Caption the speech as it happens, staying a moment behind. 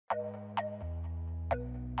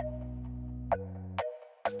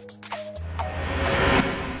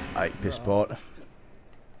Piss spot.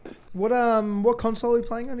 What console are we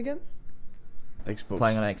playing on again? Xbox.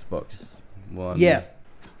 Playing on Xbox One. Yeah.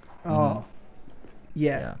 Oh.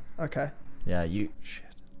 Yeah. Okay. Yeah, you. Shit.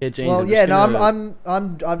 Yeah, James, Well, yeah, no,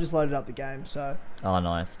 I've just loaded up the game, so. Oh,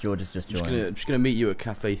 nice. George has just joined. I'm just gonna meet you at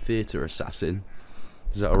Cafe Theatre, Assassin.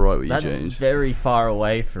 Is that alright with you, James? That's very far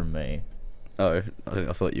away from me. Oh,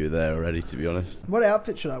 I thought you were there already, to be honest. What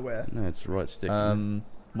outfit should I wear? No, it's the right stick.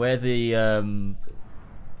 Where the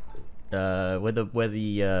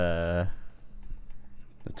The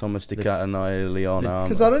Thomas DeCat and I, Liana.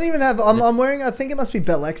 Because I don't even have. I'm wearing. I think it must be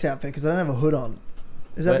Bell-X outfit because I don't have a hood on.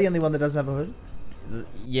 Is that the only one that doesn't have a hood?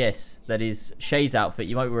 Yes, that is Shay's outfit.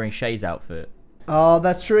 You might be wearing Shay's outfit. Oh,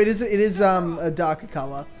 that's true. It is a darker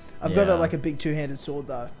color. I've got like a big two-handed sword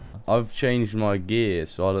though. I've changed my gear,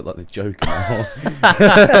 so I look like the Joker now.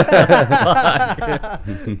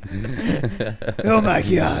 Oh my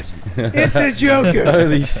god! It's the Joker!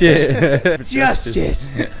 Holy shit!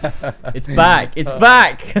 Justice! It's back! It's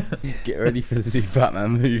back! Get ready for the new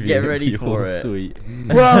Batman movie. Get ready for it. Sweet.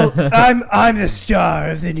 Well, I'm the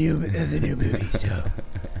star of the new movie, so.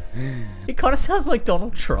 It kind of sounds like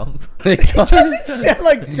Donald Trump. It doesn't sound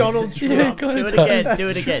like Donald Trump. Do it again. Do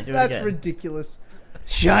it again. Do it That's again. ridiculous.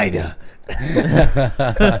 China.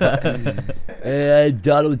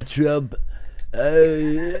 Donald Trump.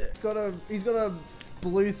 He's got a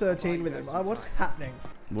blue 13 with him. What's happening?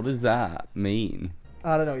 What does that mean?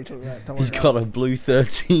 I don't know what you're talking about. Don't He's worry got a blue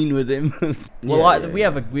 13 with him. Well, we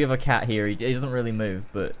have a cat here. He doesn't really move,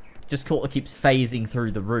 but just sort of keeps phasing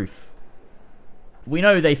through the roof. We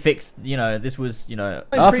know they fixed. You know, this was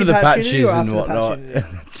after the patches and whatnot.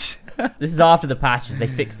 This is after the patches. They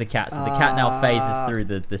fixed the cat, so the cat now phases through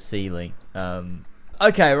the ceiling.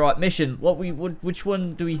 Okay, right. Mission. Which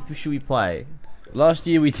one should we play? Last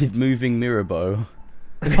year we did moving Mirabeau.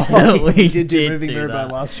 Oh, we did do moving Mirabeau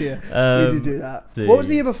last year. We did do that. Dude. What was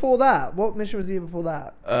the year before that? What mission was the year before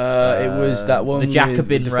that? It was that one. The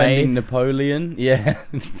Jacobin with raid. Defending Napoleon. Yeah.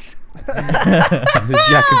 The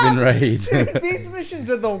Jacobin raid. Dude, these missions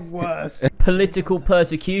are the worst. Political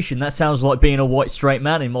persecution. That sounds like being a white straight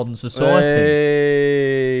man in modern society.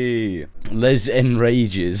 Hey. Les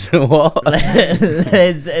Enrages. What?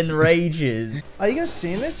 Les Enrages. Are you guys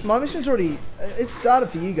seeing this? My mission's already. It started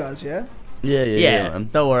for you guys, yeah? Yeah, man.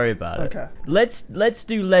 Don't worry about it. Okay. Let's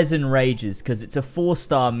do Les Enrages because it's a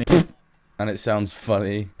 4-star mission. And it sounds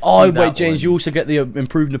funny. Let's Oh, do that wait, James, one. you also get the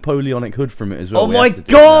improved Napoleonic hood from it as well. Oh We my have to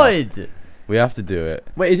do it now. god! We have to do it.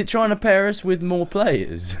 Wait, is it trying to pair us with more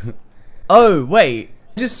players? Oh, wait.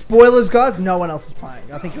 Just spoilers, guys. No one else is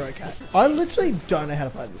playing. I think you're okay. I literally don't know how to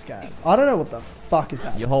play this game. I don't know what the fuck is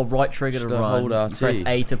happening. You hold right trigger to Just run. hold You RT. press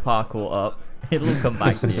A to parkour up. It'll come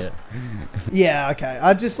back to you. Yeah, okay.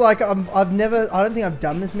 I just like I don't think I've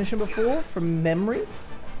done this mission before from memory.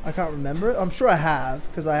 I can't remember it. I'm sure I have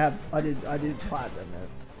because I did platinum it.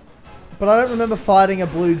 But I don't remember fighting a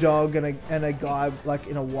blue dog and a guy like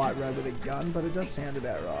in a white robe with a gun. But it does sound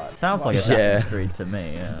about right. Sounds like Assassin's Creed to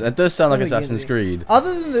me. Yeah. That does sound like Sounds like Assassin's Unity. Creed.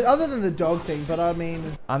 Other than the dog thing, but I mean,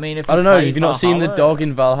 If I don't know. play Have you not seen the Valhalla- dog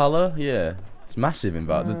in Valhalla? Yeah. It's massive in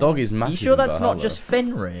Valhalla. The dog is Are massive. you sure in that's not Valhalla. just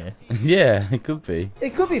Fenrir? Yeah, it could be.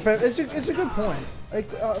 it could be. It's a good point.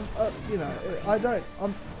 You know,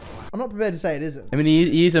 I'm not prepared to say it isn't. I mean,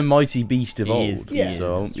 he is a mighty beast of old, Yeah. so I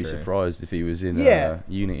won't It's be true. surprised if he was in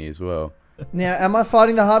Unity as well. Now, am I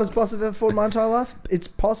fighting the hardest boss I've ever fought in my entire life? It's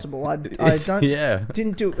possible. I don't. Yeah. I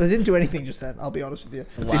didn't do anything just then. I'll be honest with you.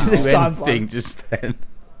 Wow. This Do time, anything just then.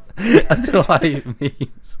 I don't know what it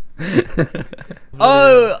means.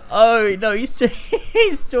 Oh no,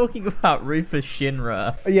 he's talking about Rufus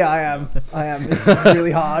Shinra. Yeah, I am. It's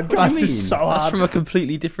really hard, What guys. do you It's mean? so That's hard. from a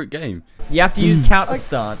completely different game. You have to use counter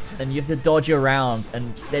stance, and you have to dodge around,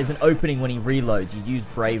 and there's an opening when he reloads. You use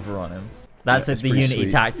Braver on him. That's Yeah, the it's pretty Unity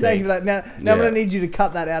sweet. tactic. Thank you for that. Now I'm Yeah. gonna need you to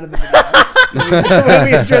cut that out of the video. When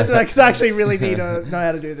we address that, because I actually really need to know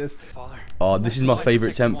how to do this. Oh, this is my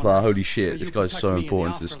favourite Templar. Holy shit, this guy's so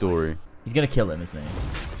important to the story. He's gonna kill him, isn't he?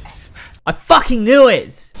 I fucking knew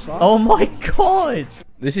it! Oh my god!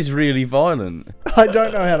 This is really violent. I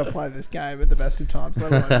don't know how to play this game at the best of times.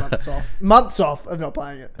 Let alone months off. Months off of not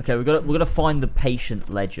playing it. Okay, we're gonna find the patient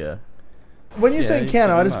ledger. When you say you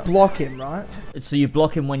encounter, said I just that. block him, right? So you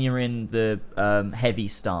block him when you're in the heavy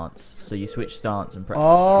stance. So you switch stance and press the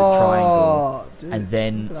Oh, triangle, dude, and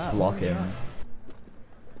then look at that. block Oh my him. God.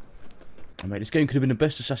 Oh, mate, this game could have been the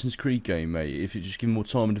best Assassin's Creed game, mate, if you just given more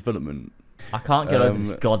time and development. I can't get over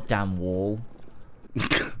this goddamn wall.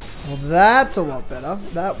 Well, that's a lot better.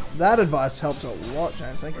 That advice helped a lot,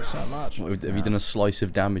 James. Thank you so much. Have you done a slice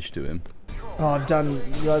of damage to him? Oh, I've done.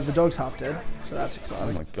 The dog's half dead, so that's Oh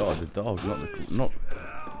exciting. my god, the dog,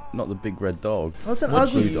 not the big red dog. That's an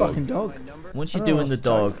ugly fucking dog. Once you're doing the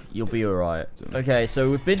dog, you'll be alright. Okay,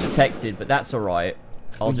 so we've been detected, but that's alright.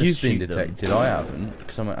 I'll just You've been shoot them. detected. I haven't,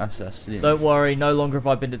 because I'm an assassin. Don't worry, no longer have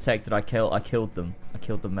I been detected. I killed them. I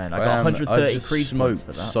killed the men. I got 130 I just creed points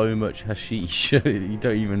for smoked that. so much hashish, you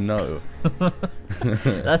don't even know.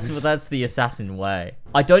 That's the assassin way.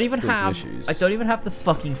 I don't even Got some have issues. the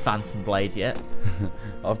fucking phantom blade yet.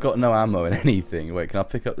 I've got no ammo in anything. Wait, can I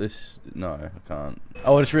pick up this? No, I can't.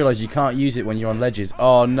 Oh, I just realised you can't use it when you're on ledges.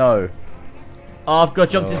 Oh no. Oh, I've got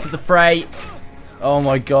jumped into the fray. Oh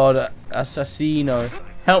my god, assassino.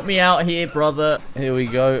 Help me out here, brother. Here we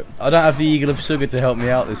go. I don't have the Eagle of Sugar to help me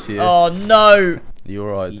out this year. Oh no. You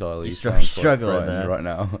alright, Tyler? You You're sound quite struggling frightened there. right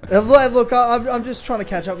now. Look, I'm just trying to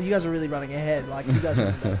catch up. You guys are really running ahead. Like, you guys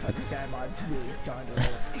are playing this game. I really don't do it.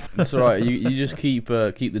 It's alright. You just keep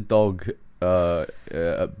the dog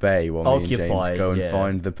at bay while me and James Occupied, go and yeah.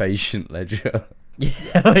 find the patient ledger.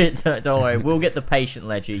 Yeah, don't worry. We'll get the patient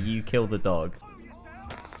ledger. You kill the dog.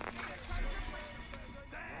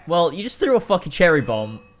 Well, you just threw a fucking cherry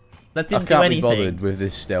bomb. That didn't do I can't anything. be bothered with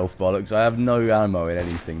this stealth bollocks. I have no ammo in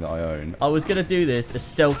anything that I own. I was gonna do this as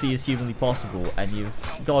stealthy as humanly possible, and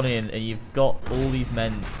you've gone in and you've got all these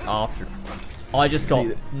men after. I just got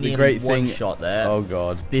nearly one shot there. Oh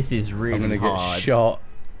god. This is really I'm gonna hard. get shot.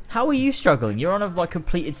 How are you struggling? You're on a like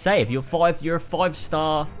completed save. You're a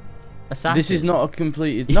 5-star assassin. This is not a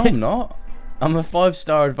completed. No, I'm not. I'm a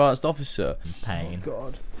 5-star advanced officer. pain.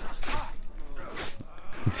 God.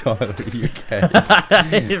 Tyler, are you okay?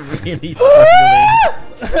 Really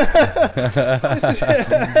struggling.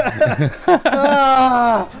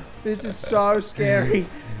 This is so scary.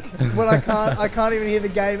 When I can't even hear the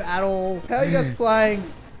game at all. How are you guys playing?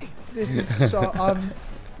 This is so.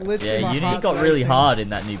 Literally, Yeah, my Unity heart's got really racing. hard in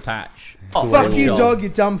that new patch. Oh, Fuck good you, job. dog, you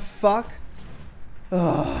dumb fuck.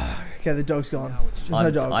 Oh, okay, the dog's gone. There's no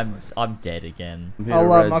dog. I'm dead again. I'm here to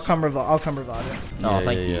I'll res. come revive it. Oh, Yeah,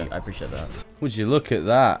 thank yeah, you. yeah. I appreciate that. Would you look at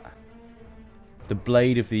that? The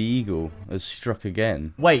blade of the eagle has struck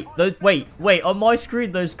again. Wait, wait. On my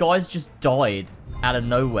screen, those guys just died out of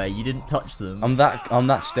nowhere. You didn't touch them. I'm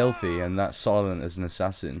that stealthy and that silent as an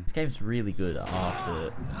assassin. This game's really good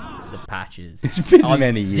after the patches. It's been I'm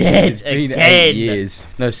many years. dead It's been again. 8 years.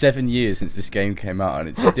 No, 7 years since this game came out and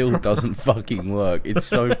it still doesn't fucking work. It's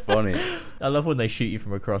so funny. I love when they shoot you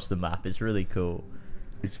from across the map. It's really cool.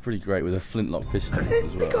 It's pretty great with a flintlock pistol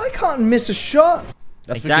as The well. guy can't miss a shot.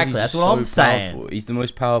 That's Exactly, because that's he's what so I'm saying. powerful. He's the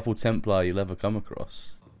most powerful Templar you'll ever come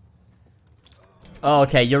across. Oh,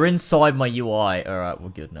 okay, you're inside my UI. Alright, we're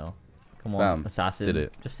good now. Come on, Bam, assassin. did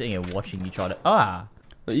it. Just sitting here watching you try to... Ah!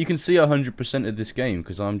 But you can see 100% of this game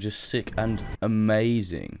because I'm just sick and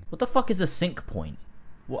amazing. What the fuck is a sync point?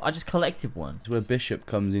 Well, I just collected one. It's where Bishop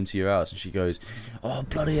comes into your house and she goes, "Oh,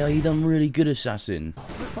 bloody hell, you done really good, assassin."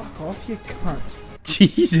 Fuck off, you cunt.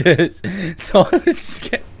 Jesus. Tyler's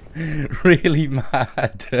getting really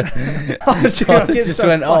mad. Tyler just so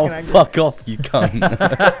went, "Oh, fucking angry." fuck off, you cunt."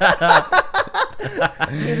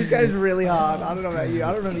 Dude, this game's really hard. I don't know about you. I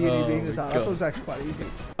don't remember Unity being this hard. I God. thought it was actually quite easy.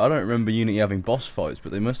 I don't remember Unity having boss fights,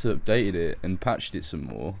 but they must have updated it and patched it some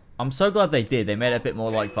more. I'm so glad they did. They made it a bit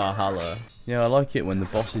more like Valhalla. Yeah, I like it when the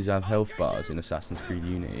bosses have health bars in Assassin's Creed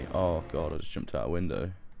Unity. Oh god, I just jumped out a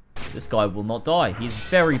window. This guy will not die. He's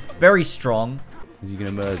very, very strong. Is he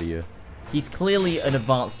gonna murder you? He's clearly an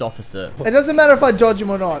advanced officer. It doesn't matter if I dodge him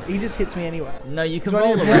or not. He just hits me anyway. No, you can Do I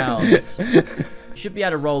roll need to around. You should be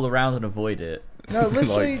able to roll around and avoid it. No,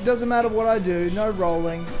 literally, doesn't matter what I do. No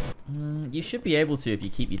rolling. You should be able to if you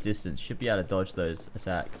keep your distance. You should be able to dodge those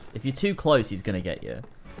attacks. If you're too close, he's gonna get you.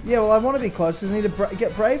 Yeah, well, I want to be close because I need to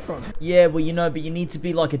get brave from him. Yeah, well, you know, but you need to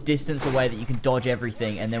be like a distance away that you can dodge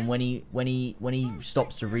everything, and then when he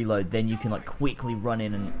stops to reload, then you can like quickly run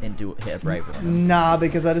in and hit a braver on him. Nah,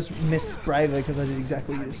 because I just missed braver because I did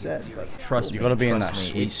exactly what you just said. But Trust me, You gotta be in trust that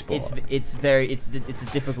me. sweet It's spot. it's a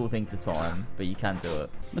difficult thing to time, but you can do it.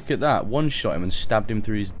 Look at that! One shot him and stabbed him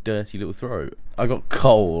through his dirty little throat. I got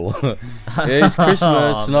coal. It's Christmas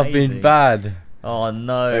and I've been Amazing. bad. Oh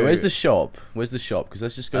no! Wait, where's the shop? Where's the shop? Because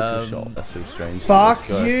let's just go to the shop. That's so strange. fuck Let's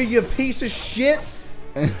go. you piece of shit.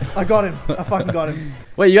 I got him. I fucking got him.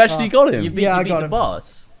 Wait, you actually got him? You beat, Yeah, I you beat got the him.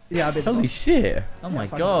 boss. Yeah, I bit the Holy boss. shit! Oh my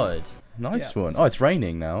fucking god! Nice Yeah. one. Oh, it's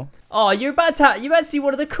raining now. Oh, you're about to see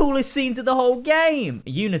one of the coolest scenes of the whole game.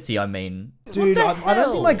 Unity, I mean. Dude, What the I don't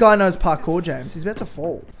hell? think my guy knows parkour, James. He's about to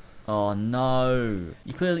fall. Oh no!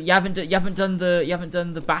 You haven't done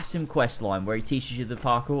the Basim quest line where he teaches you the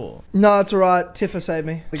parkour. No, it's alright. Tifa saved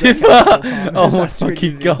me. Tifa! Oh my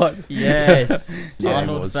fucking god! Yes, Yeah,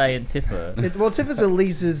 Arnold, Faye, and Tifa. Well, Tifa's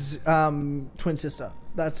Elise's twin sister.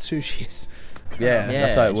 That's who she is. Yeah,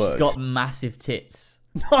 that's how it works. She's got massive tits.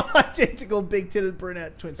 Non-identical, big-titted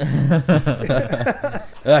brunette twin sister.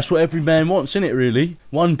 That's what every man wants, isn't it? Really,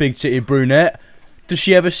 one big-titted brunette. Does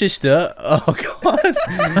she have a sister? Oh god.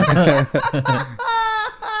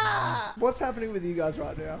 What's happening with you guys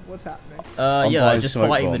right now? What's happening? Yeah, just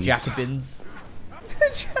fighting bombs. the Jacobins.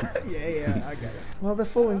 yeah, I get it. Well, they're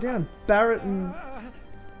falling down. Barrett and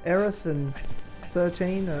Aerith and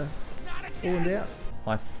 13 are falling down.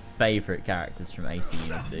 My favourite characters from AC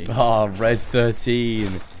Unity. Oh, Red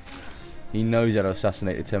 13. He knows how to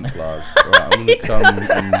assassinate the Templars. Right, I'm gonna come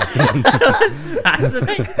and...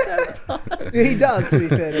 Assassinate the Templars? He does, to be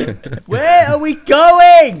fair to him. Where are we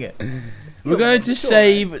going? We're going to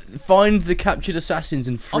find the captured assassins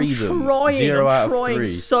and free them. I'm trying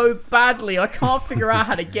so badly. I can't figure out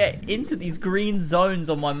how to get into these green zones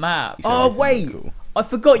on my map. Oh wait, cool. I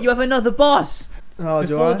forgot you have another boss. Oh,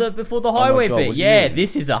 Before the highway God, bit. Yeah,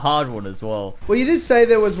 this is a hard one as well. Well, you did say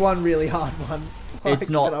there was one really hard one.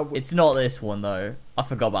 It's not this one though. I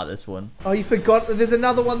forgot about this one. Oh, you forgot? There's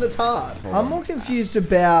another one that's hard. I'm more confused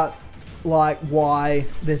about like why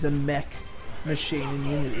there's a mech machine in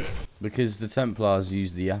Unity. Because the Templars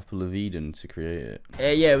used the Apple of Eden to create it.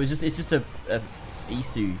 Yeah, it's just a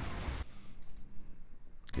Isu.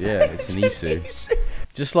 Yeah, it's an Isu.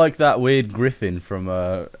 Just like that weird griffin from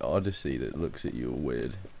Odyssey that looks at you all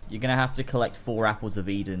weird. You're gonna have to collect 4 apples of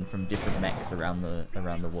Eden from different mechs around the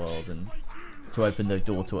world and to open the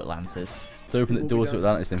door to Atlantis. To open the door to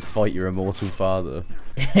Atlantis, then fight your immortal father.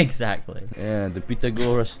 Exactly. Yeah, the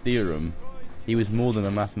Pythagoras theorem. He was more than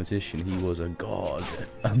a mathematician, he was a god.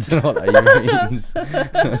 I don't know what that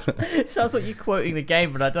means. Sounds like you're quoting the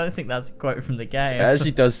game, but I don't think that's a quote from the game. It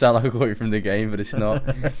actually does sound like a quote from the game, but it's not.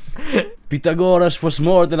 Pythagoras was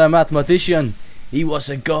more than a mathematician, he was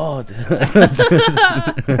a god.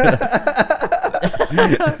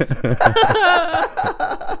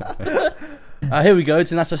 Here we go,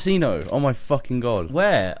 it's an assassino. Oh my fucking god.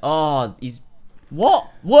 Where? Oh, he's... What?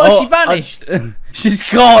 What? She vanished! She's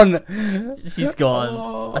gone! She's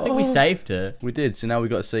gone. I think we saved her. We did, so now we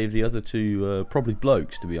got to save the other two, probably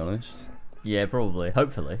blokes, to be honest. Yeah, probably.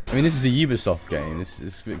 Hopefully. I mean, this is a Ubisoft game. This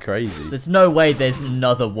is a bit crazy. There's no way there's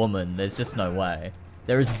another woman. There's just no way.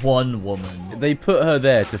 There is one woman. They put her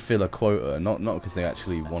there to fill a quota, not because they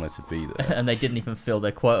actually wanted to be there. And they didn't even fill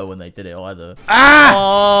their quota when they did it either. Ah!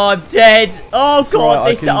 Oh, I'm dead! Oh god, Right,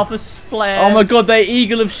 they set off a flare. Oh my god, they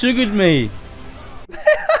eagle have sugared me.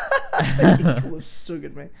 Eagle have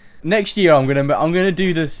sugared me. Next year I'm gonna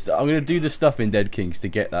do this. I'm gonna do the stuff in Dead Kings to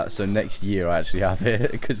get that. So next year I actually have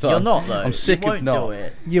it because You're not though. I'm sick you of not. Do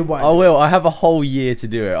it. You won't. I will. I have a whole year to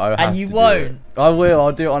do it. And you won't. I will.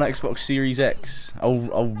 I'll do it on Xbox Series X. I'll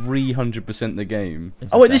 100% the game.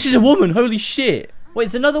 Oh wait, this is a woman. Holy shit. Wait,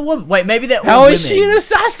 it's another woman. Wait, maybe they're all How women. is she an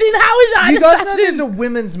assassin? How is that You an guys assassin? know there's a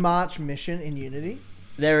women's march mission in Unity?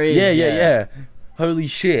 There is. Yeah. Holy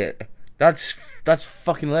shit. That's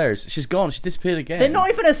fucking hilarious. She's gone. She disappeared again. They're not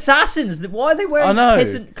even assassins. Why are they wearing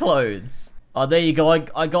peasant clothes? Oh, there you go.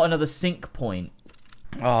 I got another sync point.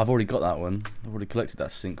 Oh, I've already got that one. I've already collected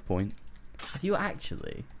that sync point. Have you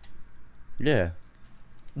actually? Yeah.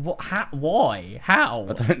 What? Why? How?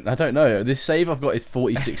 I don't know. This save I've got is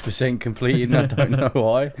 46% completed, and I don't know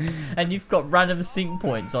why. And you've got random sync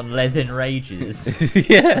points on Les Enrages.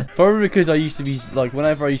 Yeah, probably because I used to be like,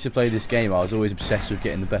 whenever I used to play this game, I was always obsessed with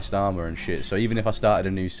getting the best armor and shit. So even if I started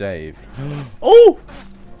a new save, oh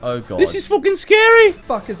god, this is fucking scary.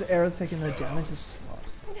 Fuck, is Aerith taking no damage? A slut.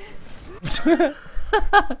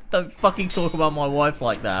 Don't fucking talk about my wife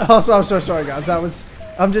like that. Oh, I'm so sorry, guys.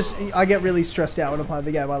 I get really stressed out when I'm playing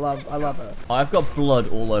the game. I love her. I've got blood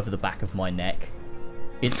all over the back of my neck.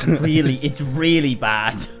 It's really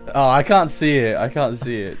bad. Oh, I can't see it. I can't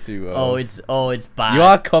see it too well. Oh, it's bad. You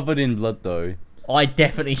are covered in blood though. I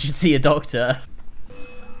definitely should see a doctor.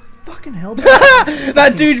 Fucking hell.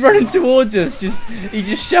 That dude running towards us, he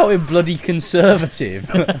just shouted bloody conservative.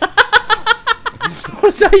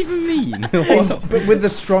 What does that even mean? But with the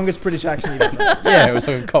strongest British accent you've ever. Yeah, it was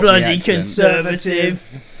like a Cockney Bloody accent.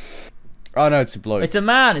 conservative. Oh no, it's a bloke. It's a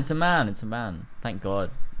man. Thank God.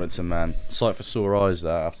 That's a man. Sight for sore eyes that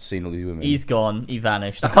after seeing all these women. He's gone. He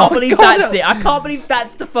vanished. I can't believe that's it. I can't believe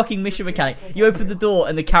that's the fucking mission mechanic. You open the door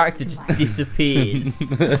and the character just disappears.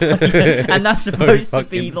 And that's so supposed to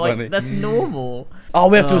be like, funny. that's normal. Oh,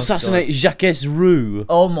 we have to assassinate Jacques Roux.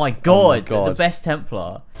 Oh my god, God. the best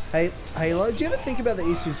Templar. Hey, Halo, do you ever think about the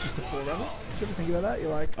Easter's just the Forerunners? Do you ever think about that? You're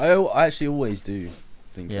like... I actually always do.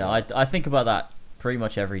 Think Yeah, I think about that pretty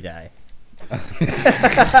much every day.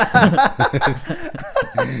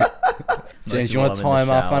 James, do you want to time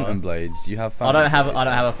our Phantom Blades? Do you have Phantom I don't Blades?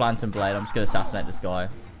 have a Phantom Blade. I'm just gonna assassinate this guy.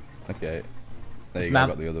 Okay. There you go, I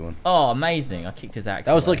got the other one. Oh, amazing. I kicked his axe.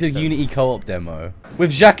 That was away, like a so- Unity co-op demo.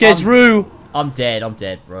 With Jacques Roux! I'm dead,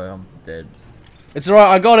 bro. I'm dead. It's alright,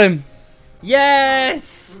 I got him! Roux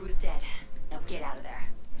Yes! is dead. Now get out of there.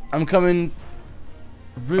 I'm coming.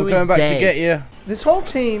 Roux I'm is coming back dead. to get you. This whole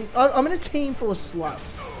team... I'm in a team full of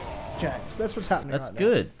sluts, James. That's what's happening That's right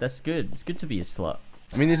good. That's good. It's good to be a slut.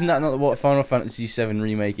 I mean, isn't that not what Final Fantasy VII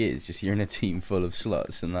Remake is? Just you're in a team full of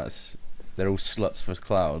sluts, and they're all sluts for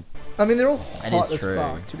Cloud. now. I mean, they're all That hot is as true.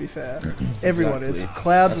 fuck, to be fair. Everyone is. Exactly.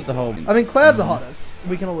 Cloud's That's the whole... I mean, Cloud's the hottest.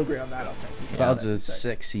 We can all agree on that, I think. Cloud's Yeah, a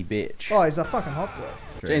sexy bitch. Oh, he's a fucking hot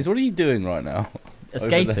boy. James, what are you doing right now? Over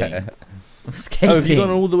Escaping. there? I'm escaping. Oh, have you gone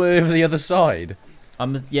all the way over the other side?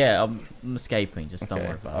 I'm escaping. Just don't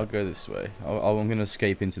worry about I'll it. go this way. I'm going to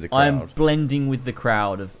escape into the crowd. I'm blending with the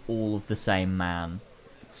crowd of all of the same man.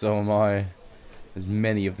 So am I. There's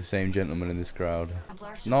many of the same gentlemen in this crowd.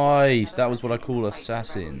 Nice, that was what I call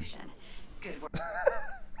assassin. Good work.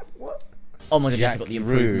 What? Oh my god, Jess, I got the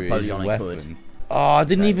improved Roux is a Napoleonic hood. weapon. Oh, I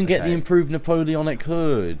didn't Okay, even get the okay. improved Napoleonic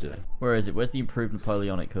hood. Where is it? Where's the improved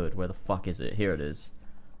Napoleonic hood? Where the fuck is it? Here it is.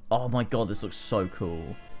 Oh my god, this looks so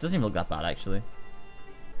cool. Doesn't even look that bad, actually.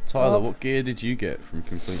 Tyler, what gear did you get from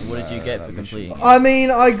completing What did you get for mission? completing? I mean,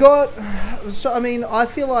 I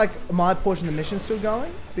feel like my portion of the mission's still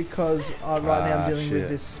going because right now I'm dealing with shit.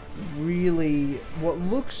 this really, what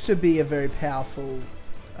looks to be a very powerful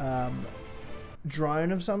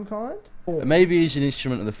drone of some kind. Maybe it's an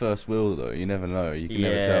instrument of the first will, though. You never know. You can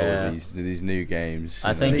never Yeah. tell with these new games. I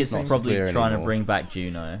You know, think these it's things probably clear trying to anymore. bring back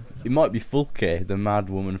Juno. It might be Fulke, the mad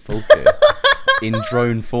woman Fulke, in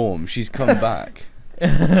drone form. She's come back.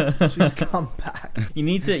 She's come back. You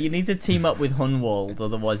need to team up with Hunwald,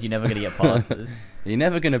 otherwise you're never gonna get past this. You're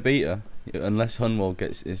never gonna beat her unless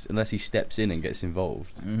Hunwald unless he steps in and gets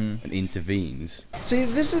involved and intervenes. See,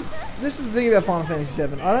 this is the thing about Final Fantasy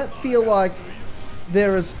VII. I don't feel like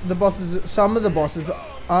there is the bosses. Some of the bosses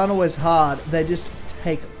aren't always hard. They just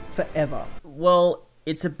take forever. Well,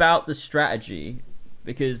 it's about the strategy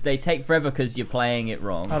because they take forever because you're playing it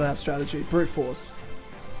wrong. I don't have strategy. Brute force.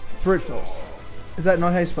 Brute force. Is that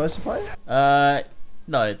not how you're supposed to play?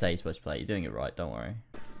 No, it's how you're supposed to play. You're doing it right. Don't worry.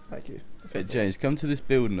 Thank you. That's Hey, what I thought. James, come to this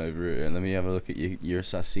building over here and let me have a look at your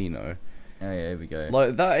assassino. Oh yeah, here we go.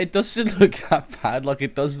 Like that, it doesn't look that bad. Like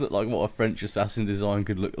it does look like what a French assassin design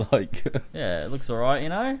could look like. Yeah, it looks alright, you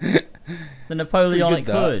know? The Napoleonic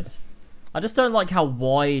good, that. hood. I just don't like how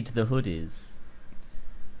wide the hood is.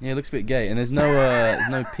 Yeah, it looks a bit gay, and there's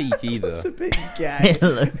no peak either. It's a bit gay. It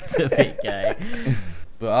looks a bit gay.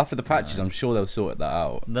 But after the patches, I'm sure they'll sort that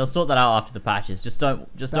out. They'll sort that out after the patches. Just don't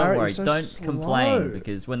Barrett, worry. you're so Don't slow. complain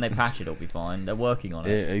because when they patch it, it'll be fine. They're working on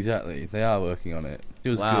Yeah, it. exactly. They are working on it.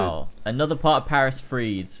 Feels Wow. Another part of Paris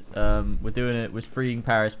freed. We're doing it. We're freeing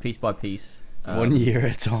Paris piece by piece. good. 1 year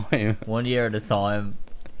at a time. 1 year at a time.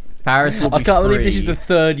 Paris will be I can't free. believe this is the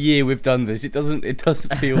 3rd year we've done this. It doesn't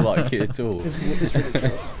feel like it at all. It's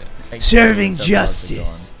ridiculous. Thank Serving you.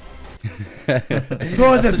 justice. For That's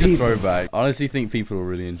the such a people. throwback. I honestly think people will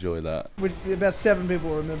really enjoy that. About 7 people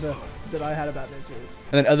remember that I had a Batman series.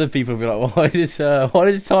 And then other people will be like, why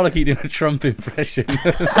does Tyler keep doing a Trump impression?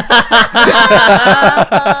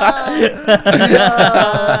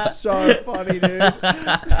 That's so funny, dude.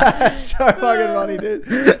 That's so fucking funny, dude.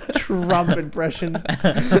 Trump impression.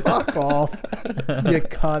 Fuck off. You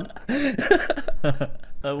cunt.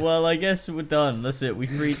 Well, I guess we're done. That's it. We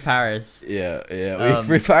freed Paris. Yeah.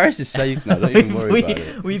 Paris is safe now. Don't even worry about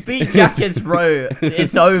it. We beat Jacques Roux.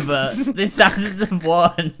 It's over. The assassins have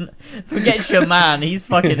won. Forget Shaman. He's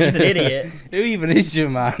an idiot. Who even is your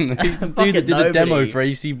man? He's the dude Fucking that did the demo nobody. for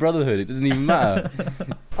AC Brotherhood. It doesn't even matter.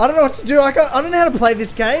 I don't know what to do. I don't know how to play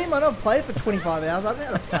this game. I know I've played it for 25 hours. I don't know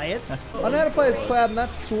how to play it. I know how to play as Cloud, and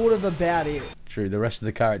that's sort of about it. True, the rest of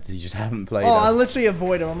the characters you just haven't played. Oh, I as. literally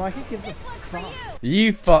avoid him. I'm like, who gives a fuck?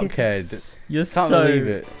 You fuckhead. You're Can't so. believe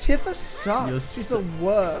it. Tifa sucks. You're She's the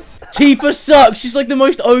worst. Tifa sucks. She's like the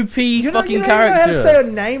most OP You fucking don't character. know how to say her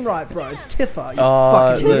name right, bro. It's Tifa.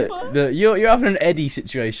 You fucking idiot. You're having an Eddie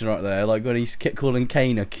situation right there, like when he's kept calling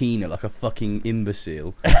Kane a Keena like a fucking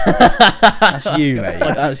imbecile. That's you, mate.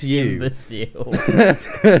 That's you. Imbecile.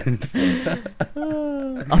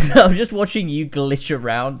 I'm just watching you glitch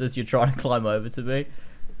around as you're trying to climb over to me.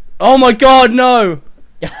 Oh my God, no!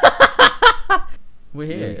 We're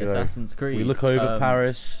There here, we go. Assassin's Creed. We look over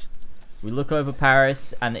Paris. We look over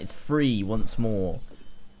Paris, and it's free once more.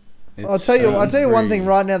 I'll tell you one thing free.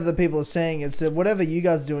 right now that the people are saying. It's that whatever you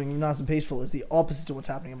guys are doing, nice and peaceful, is the opposite to what's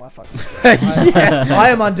happening in my fucking screen. I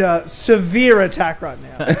am under severe attack right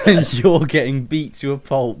now. And you're getting beat to a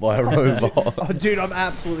pulp by a robot. Oh, dude, I'm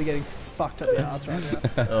absolutely getting fucked up the ass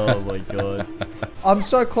right now. Oh my god. I'm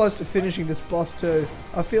so close to finishing this boss too.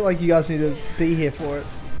 I feel like you guys need to be here for it.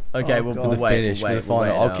 Okay, Oh, we'll God. For the wait. finish, We'll for wait, the final.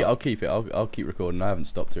 we'll wait I'll keep it. I'll keep recording. I haven't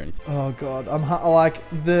stopped or anything. Oh god, I'm like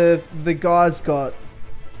the guy's got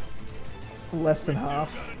less than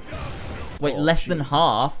half. Wait, Oh, less than Jesus.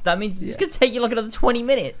 half? That means it's Yeah. gonna take you like another 20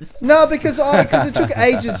 minutes. No, because it took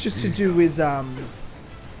ages just to do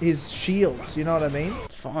his shields. You know what I mean?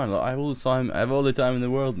 It's fine. Like, I have all the time. I have all the time in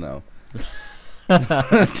the world now.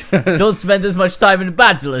 Don't spend as much time in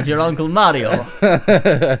battle as your Uncle Mario.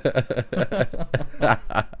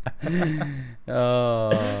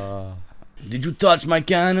 Oh. Did you touch my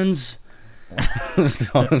cannons?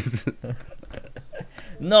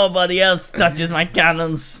 Nobody else touches my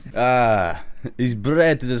cannons. His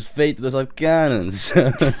breath is as fatal as our cannons.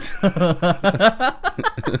 I'm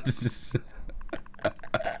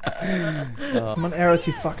an Aerith,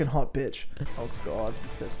 you fucking hot bitch. Oh god, I'm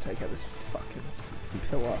supposed to take out this fucking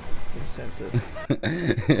pillar. Insensate.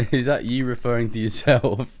 Is that you referring to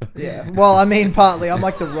yourself? Yeah. Well, I mean, partly. I'm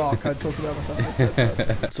like the Rock. I talk about myself like that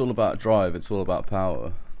person. It's all about drive. It's all about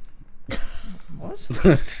power. What?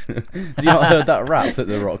 Have you not heard that rap that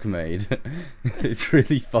The Rock made? It's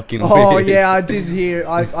really fucking Oh weird. yeah, I did hear.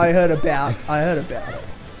 I heard about it.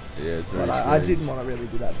 Yeah, it's very But I strange. didn't want to really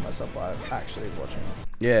do that to myself by actually watching it.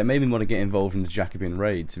 Yeah, it made me want to get involved in the Jacobin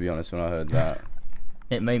raid, to be honest, when I heard that.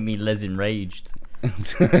 It made me less enraged. Oh,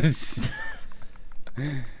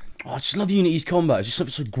 I just love Unity's combat. It's just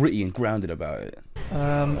something so gritty and grounded about it.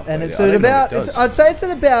 And it's I at don't know what about. it does. I'd say it's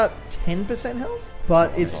at about 10% health,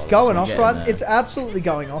 but it's going off getting right. there. It's absolutely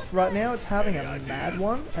going off right now. It's having a mad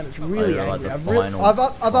one, and it's really Oh, yeah, like angry. the I've final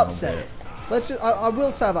upset bit. it. Let's just. I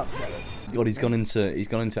will say I've upset it. God, he's gone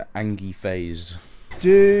into Angie phase.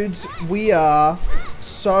 Dudes, we are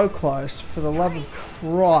so close. For the love of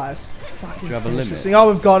Christ, fucking Do you have a finish limit? this thing.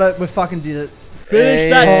 Oh, we've got it. We fucking did it. Finish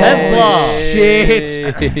that Templar!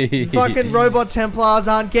 Shit! Fucking robot Templars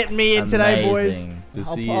aren't getting me in today, boys.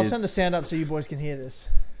 Amazing. I'll turn the sound up so you boys can hear this.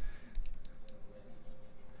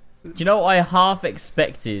 Do you know, I half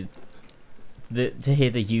expected to hear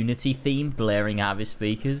the Unity theme blaring out of his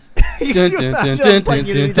speakers.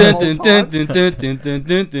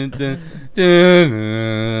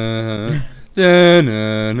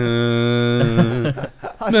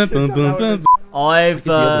 I've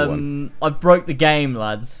broke the game,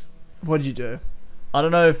 lads. What'd you do? I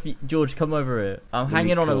don't know if George, come over here. I'm Let me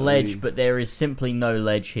hanging on a call ledge, you. but there is simply no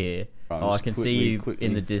ledge here. Right, Oh, I just can quickly- see you quickly.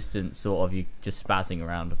 in the distance, sort of. You just spazzing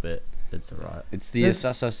around a bit. It's alright. It's the This-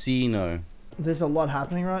 Assassino. There's a lot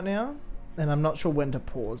happening right now, and I'm not sure when to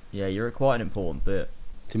pause. Yeah, you're at quite an important bit.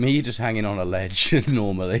 To me, you're just hanging on a ledge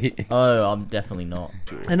normally. Oh, I'm definitely not.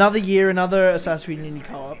 Another year, another Assassin's Creed Unity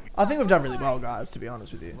co-op. I think we've done really well, guys, to be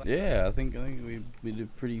honest with you. Yeah, I think we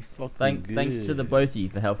did pretty fucking good. Thanks to the both of you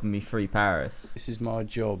for helping me free Paris. This is my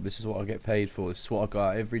job. This is what I get paid for. This is what I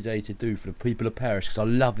got every day to do for the people of Paris because I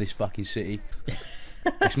love this fucking city.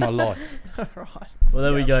 It's my life. Right. Well,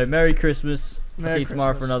 there we Yeah. go. Merry Christmas. Merry See you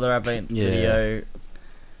tomorrow for Christmas. another Advent Yeah. video.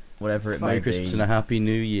 Whatever it may Merry Christmas be. and a Happy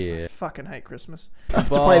New Year. Fucking hate Christmas. I have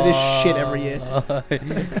to play this shit every year.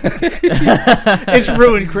 It's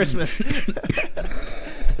ruined Christmas.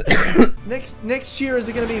 Next year is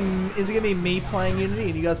it gonna be me playing Unity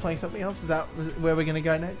and you guys playing something else? Is that where we're gonna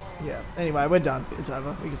go next? Yeah. Anyway, we're done. It's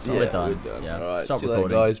over. We can stop. We're done. Yeah. Alright, Stop see you later,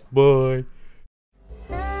 recording. guys. Bye.